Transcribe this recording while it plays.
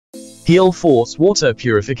Heel Force Water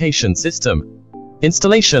Purification System.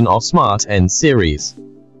 Installation of Smart End Series.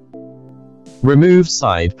 Remove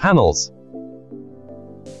side panels.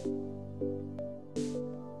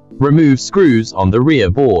 Remove screws on the rear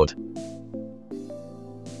board.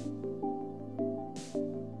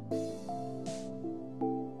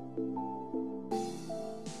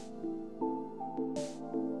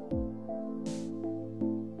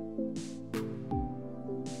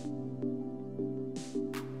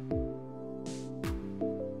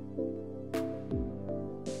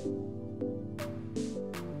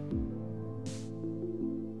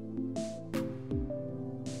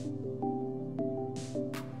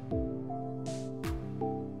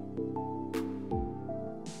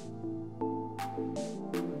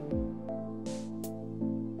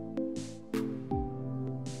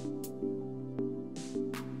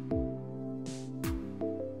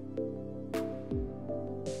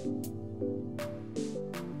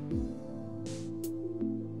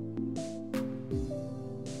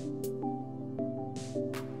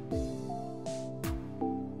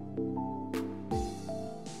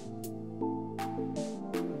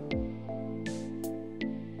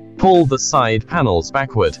 Pull the side panels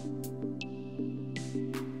backward.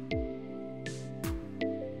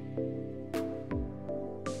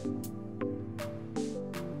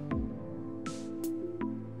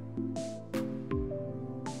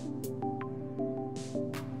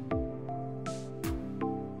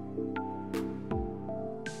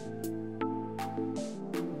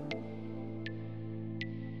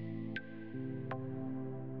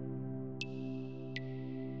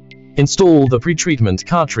 Install the pretreatment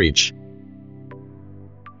cartridge.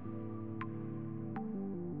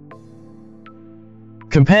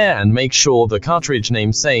 Compare and make sure the cartridge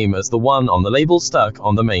name same as the one on the label stuck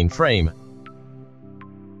on the main frame.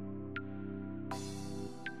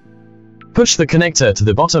 Push the connector to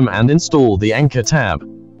the bottom and install the anchor tab.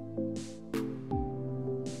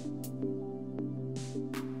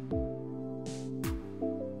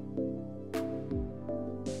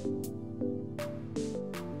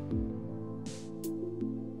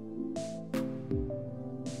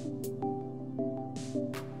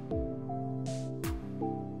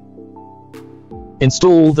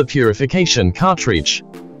 Install the Purification cartridge.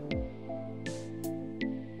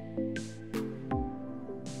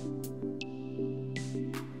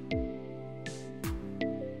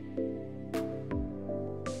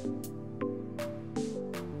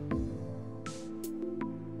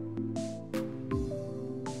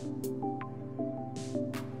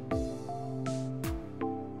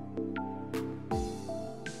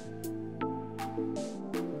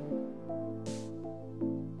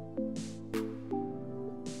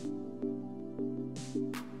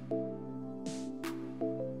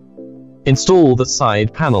 Install the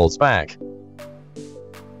side panels back.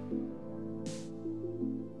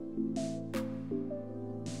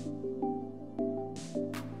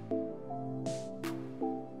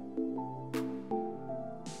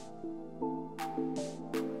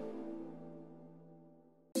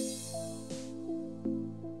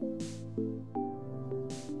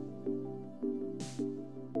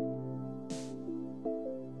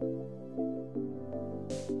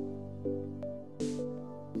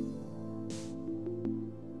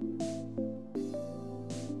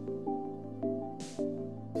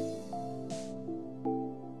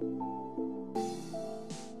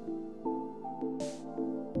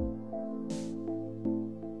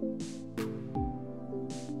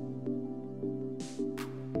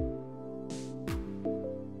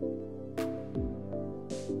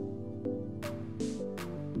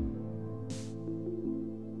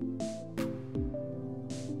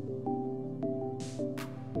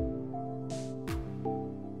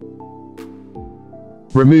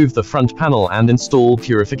 Remove the front panel and install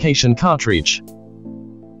Purification cartridge.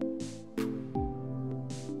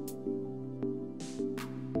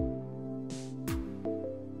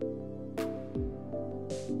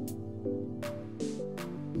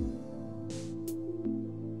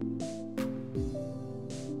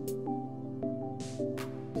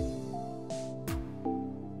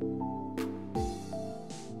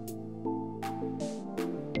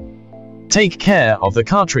 Take care of the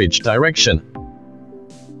cartridge direction.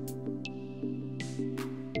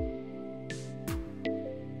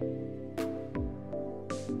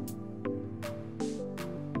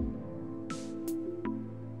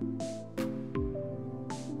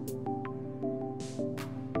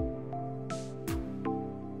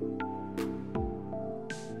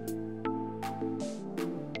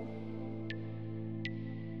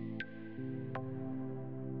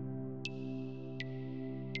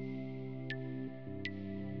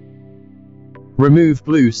 Remove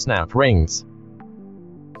blue snap rings.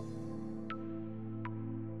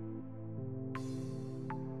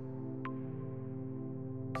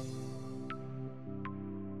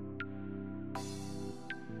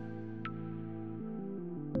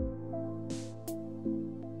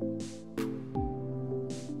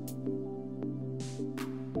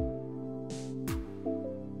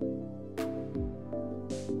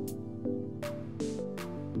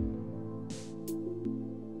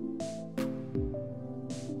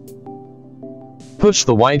 Push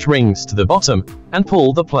the white rings to the bottom and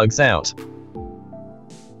pull the plugs out.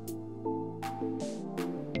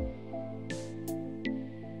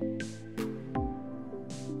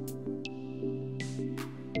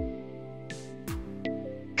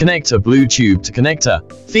 Connect a blue tube to connector,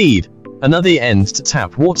 feed, another end to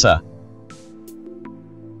tap water.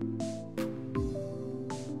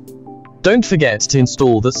 Don't forget to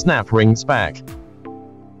install the snap rings back.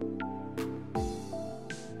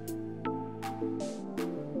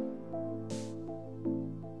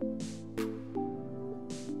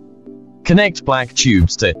 Connect black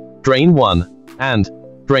tubes to drain 1 and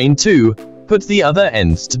drain 2, put the other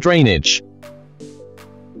ends to drainage.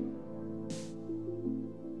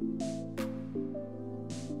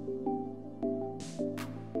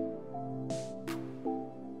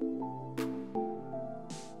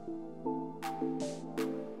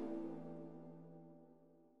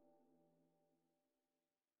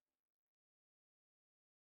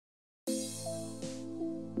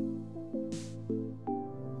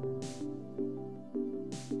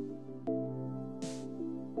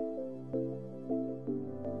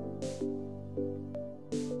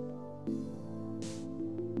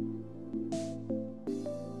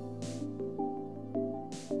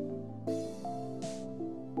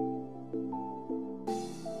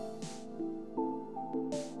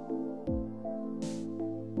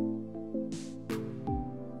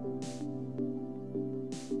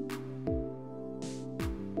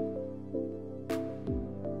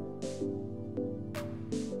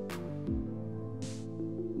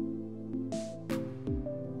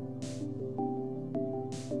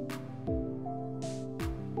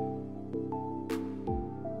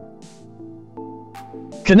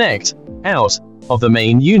 Connect out of the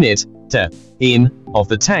main unit to in of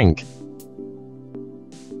the tank.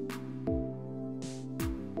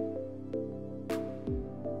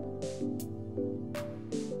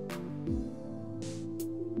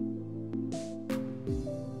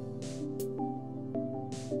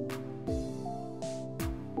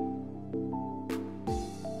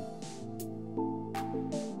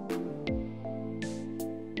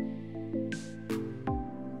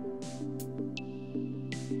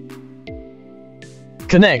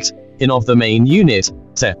 Connect in of the main unit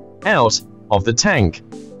to out of the tank.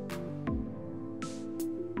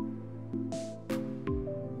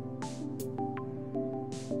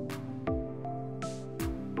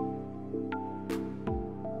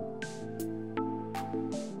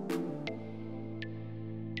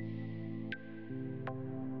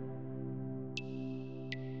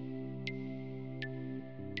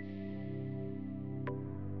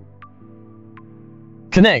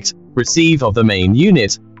 Connect receive of the main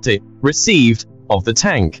unit to received of the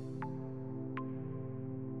tank.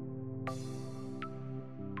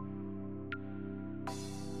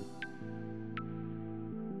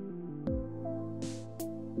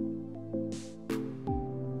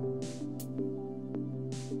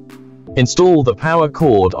 Install the power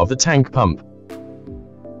cord of the tank pump.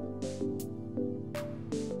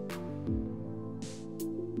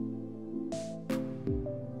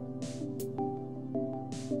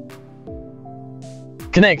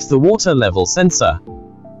 Connect the water level sensor.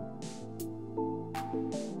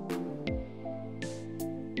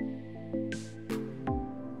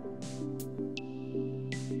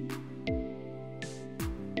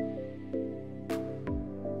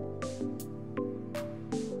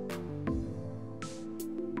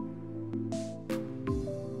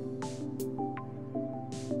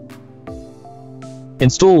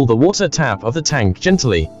 Install the water tap of the tank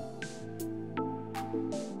gently.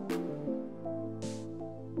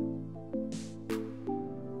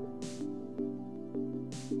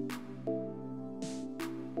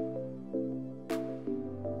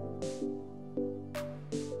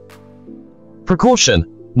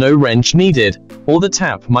 Precaution: no wrench needed, or the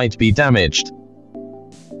tap might be damaged.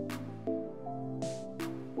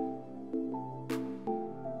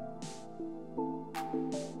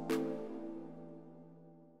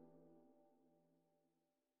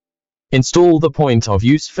 Install the point of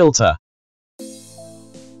use filter.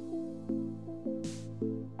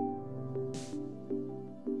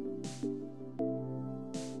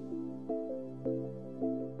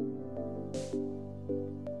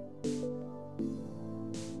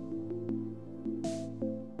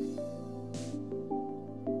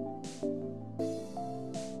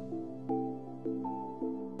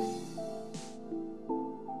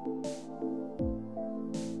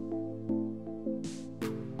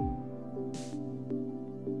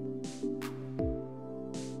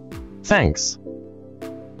 Thanks.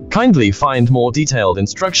 Kindly find more detailed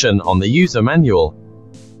instruction on the user manual